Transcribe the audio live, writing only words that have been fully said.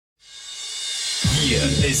Hier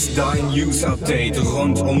ist dein News-Update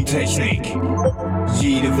rund um Technik.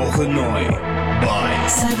 Jede Woche neu bei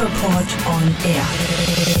Cyberport OnAir.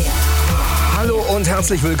 Hallo und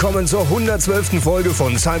herzlich willkommen zur 112. Folge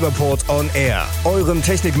von Cyberport OnAir, eurem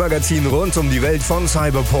Technikmagazin rund um die Welt von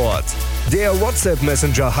Cyberport. Der WhatsApp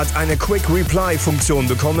Messenger hat eine Quick Reply-Funktion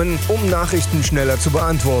bekommen, um Nachrichten schneller zu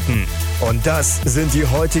beantworten. Und das sind die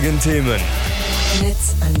heutigen Themen.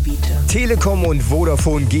 Netzanbieter. Telekom und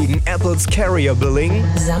Vodafone gegen Apples Carrier Billing.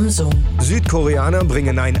 Samsung. Südkoreaner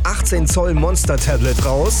bringen ein 18 Zoll Monster-Tablet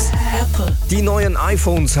raus. Apple. Die neuen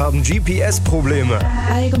iPhones haben GPS-Probleme.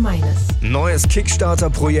 Allgemeines. Neues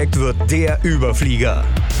Kickstarter-Projekt wird der Überflieger.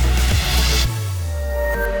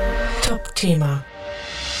 Top-Thema.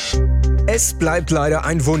 Es bleibt leider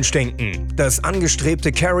ein Wunschdenken. Das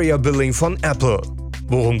angestrebte Carrier-Billing von Apple.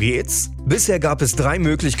 Worum geht's? Bisher gab es 3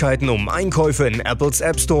 Möglichkeiten, um Einkäufe in Apples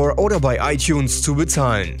App Store oder bei iTunes zu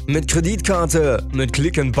bezahlen. Mit Kreditkarte, mit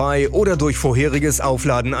Click and Buy oder durch vorheriges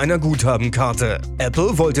Aufladen einer Guthabenkarte.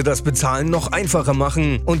 Apple wollte das Bezahlen noch einfacher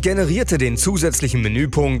machen und generierte den zusätzlichen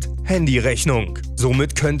Menüpunkt Handyrechnung.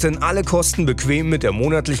 Somit könnten alle Kosten bequem mit der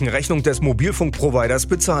monatlichen Rechnung des Mobilfunkproviders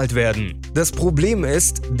bezahlt werden. Das Problem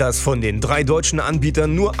ist, dass von den 3 deutschen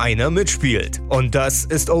Anbietern nur einer mitspielt. Und das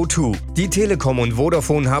ist O2. Die Telekom und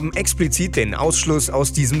Vodafone haben explizit den Ausschluss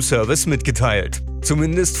aus diesem Service mitgeteilt.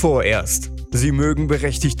 Zumindest vorerst. Sie mögen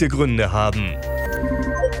berechtigte Gründe haben.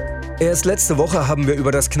 Erst letzte Woche haben wir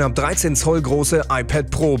über das knapp 13 Zoll große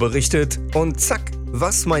iPad Pro berichtet und zack,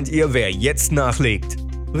 was meint ihr, wer jetzt nachlegt?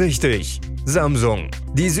 Richtig, Samsung.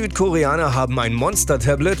 Die Südkoreaner haben ein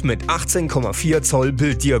Monster-Tablet mit 18,4 Zoll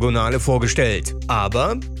Bilddiagonale vorgestellt.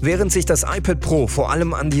 Aber während sich das iPad Pro vor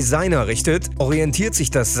allem an Designer richtet, orientiert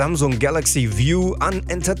sich das Samsung Galaxy View an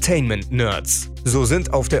Entertainment-Nerds. So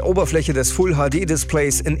sind auf der Oberfläche des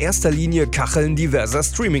Full-HD-Displays in erster Linie Kacheln diverser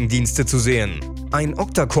Streaming-Dienste zu sehen. Ein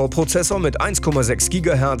Octa-Core-Prozessor mit 1,6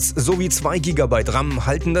 GHz sowie 2 GB RAM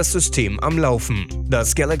halten das System am Laufen.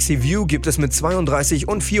 Das Galaxy View gibt es mit 32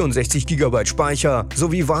 und 64 GB Speicher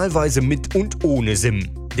sowie wahlweise mit und ohne SIM.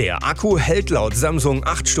 Der Akku hält laut Samsung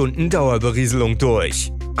 8 Stunden Dauerberieselung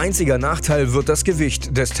durch. Einziger Nachteil wird das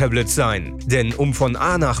Gewicht des Tablets sein. Denn um von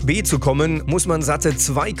A nach B zu kommen, muss man satte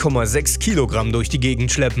 2,6 Kilogramm durch die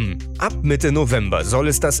Gegend schleppen. Ab Mitte November soll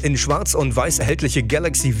es das in schwarz und weiß erhältliche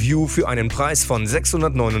Galaxy View für einen Preis von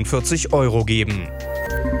 649 € geben.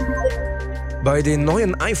 Bei den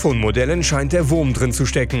neuen iPhone-Modellen scheint der Wurm drin zu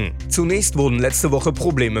stecken. Zunächst wurden letzte Woche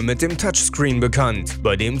Probleme mit dem Touchscreen bekannt,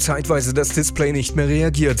 bei dem zeitweise das Display nicht mehr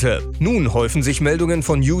reagierte. Nun häufen sich Meldungen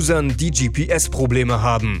von Usern, die GPS-Probleme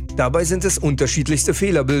haben. Dabei sind es unterschiedlichste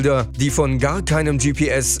Fehlerbilder, die von gar keinem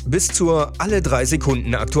GPS bis zur alle 3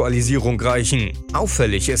 Sekunden Aktualisierung reichen.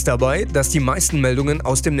 Auffällig ist dabei, dass die meisten Meldungen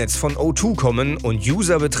aus dem Netz von O2 kommen und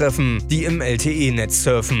User betreffen, die im LTE-Netz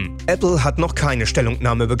surfen. Apple hat noch keine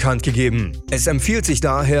Stellungnahme bekannt gegeben. Es empfiehlt sich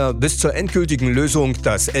daher, bis zur endgültigen Lösung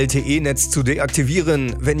das LTE-Netz zu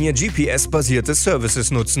deaktivieren, wenn ihr GPS-basierte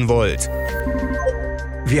Services nutzen wollt.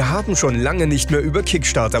 Wir haben schon lange nicht mehr über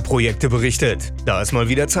Kickstarter-Projekte berichtet. Da es mal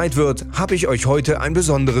wieder Zeit wird, habe ich euch heute ein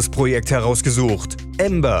besonderes Projekt herausgesucht.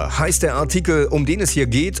 Ember heißt der Artikel, um den es hier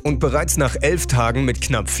geht und bereits nach 11 Tagen mit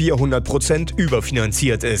knapp 400%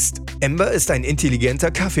 überfinanziert ist. Ember ist ein intelligenter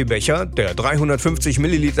Kaffeebecher, der 350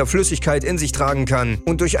 Milliliter Flüssigkeit in sich tragen kann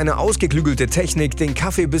und durch eine ausgeklügelte Technik den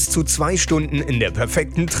Kaffee bis zu 2 Stunden in der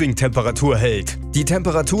perfekten Trinktemperatur hält. Die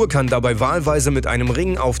Temperatur kann dabei wahlweise mit einem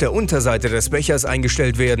Ring auf der Unterseite des Bechers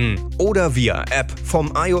eingestellt werden oder via App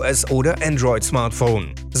vom iOS oder Android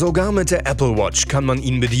Smartphone. Sogar mit der Apple Watch kann man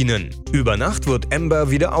ihn bedienen. Über Nacht wird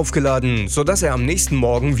Ember wieder aufgeladen, sodass er am nächsten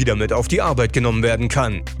Morgen wieder mit auf die Arbeit genommen werden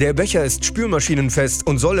kann. Der Becher ist spülmaschinenfest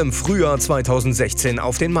und soll im Frühjahr 2016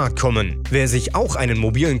 auf den Markt kommen. Wer sich auch einen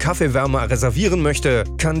mobilen Kaffeewärmer reservieren möchte,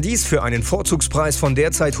 kann dies für einen Vorzugspreis von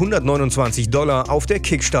derzeit $129 auf der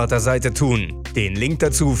Kickstarter-Seite tun. Den Link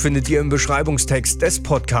dazu findet ihr im Beschreibungstext des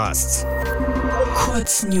Podcasts.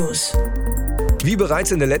 Kurz News. Wie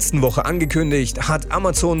bereits in der letzten Woche angekündigt, hat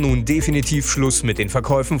Amazon nun definitiv Schluss mit den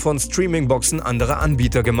Verkäufen von Streaming-Boxen anderer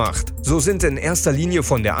Anbieter gemacht. So sind in erster Linie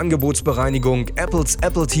von der Angebotsbereinigung Apples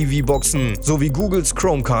Apple TV-Boxen sowie Googles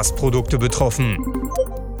Chromecast-Produkte betroffen.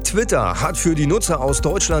 Twitter hat für die Nutzer aus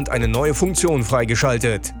Deutschland eine neue Funktion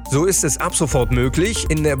freigeschaltet. So ist es ab sofort möglich,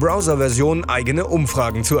 in der Browser-Version eigene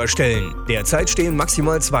Umfragen zu erstellen. Derzeit stehen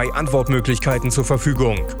maximal 2 Antwortmöglichkeiten zur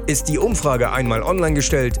Verfügung. Ist die Umfrage einmal online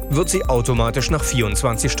gestellt, wird sie automatisch nach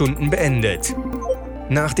 24 Stunden beendet.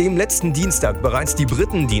 Nachdem letzten Dienstag bereits die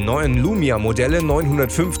Briten die neuen Lumia-Modelle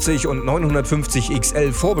 950 und 950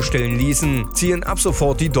 XL vorbestellen ließen, ziehen ab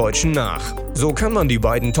sofort die Deutschen nach. So kann man die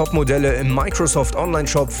beiden Top-Modelle im Microsoft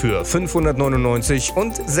Online-Shop für 599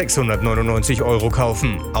 und 699 €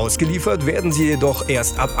 kaufen. Ausgeliefert werden sie jedoch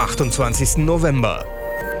erst ab 28. November.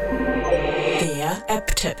 Der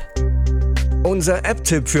App-Tipp. Unser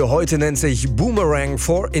App-Tipp für heute nennt sich Boomerang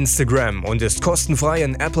for Instagram und ist kostenfrei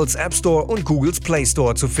in Apples App Store und Googles Play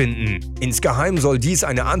Store zu finden. Insgeheim soll dies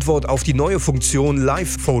eine Antwort auf die neue Funktion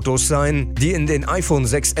Live-Fotos sein, die in den iPhone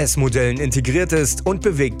 6s-Modellen integriert ist und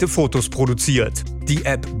bewegte Fotos produziert. Die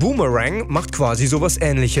App Boomerang macht quasi sowas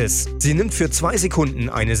Ähnliches. Sie nimmt für 2 Sekunden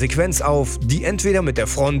eine Sequenz auf, die entweder mit der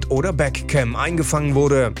Front- oder Backcam eingefangen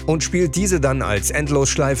wurde und spielt diese dann als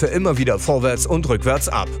Endlosschleife immer wieder vorwärts und rückwärts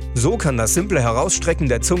ab. So kann das simple Herausstrecken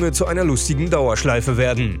der Zunge zu einer lustigen Dauerschleife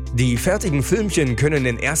werden. Die fertigen Filmchen können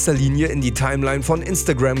in erster Linie in die Timeline von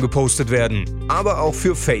Instagram gepostet werden. Aber auch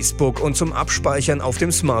für Facebook und zum Abspeichern auf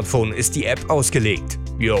dem Smartphone ist die App ausgelegt.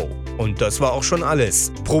 Yo, und das war auch schon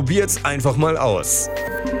alles. Probiert's einfach mal aus.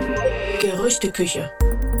 Gerüchteküche.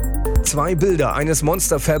 2 Bilder eines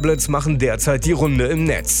Monster-Phablets machen derzeit die Runde im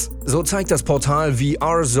Netz. So zeigt das Portal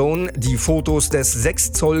VR Zone die Fotos des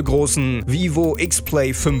 6 Zoll großen Vivo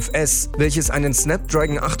X-Play 5S, welches einen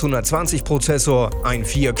Snapdragon 820 Prozessor, ein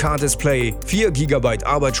 4K-Display, 4 GB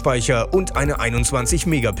Arbeitsspeicher und eine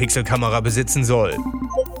 21-Megapixel-Kamera besitzen soll.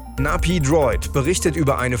 Napi Droid berichtet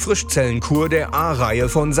über eine Frischzellenkur der A-Reihe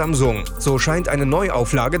von Samsung. So scheint eine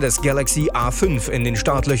Neuauflage des Galaxy A5 in den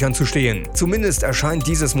Startlöchern zu stehen. Zumindest erscheint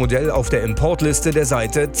dieses Modell auf der Importliste der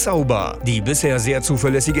Seite Zauber, die bisher sehr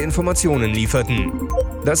zuverlässige Informationen lieferten.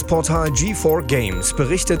 Das Portal G4 Games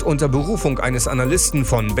berichtet unter Berufung eines Analysten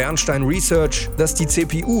von Bernstein Research, dass die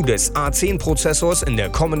CPU des A10-Prozessors in der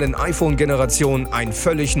kommenden iPhone-Generation ein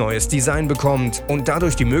völlig neues Design bekommt und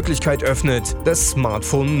dadurch die Möglichkeit öffnet, das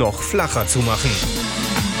Smartphone noch flacher zu machen.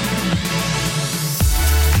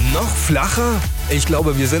 Noch flacher? Ich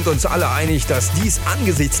glaube, wir sind uns alle einig, dass dies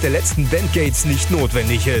angesichts der letzten Bandgates nicht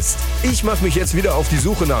notwendig ist. Ich mache mich jetzt wieder auf die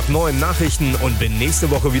Suche nach neuen Nachrichten und bin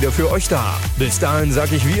nächste Woche wieder für euch da. Bis dahin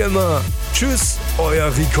sage ich wie immer, tschüss,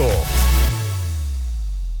 euer Rico.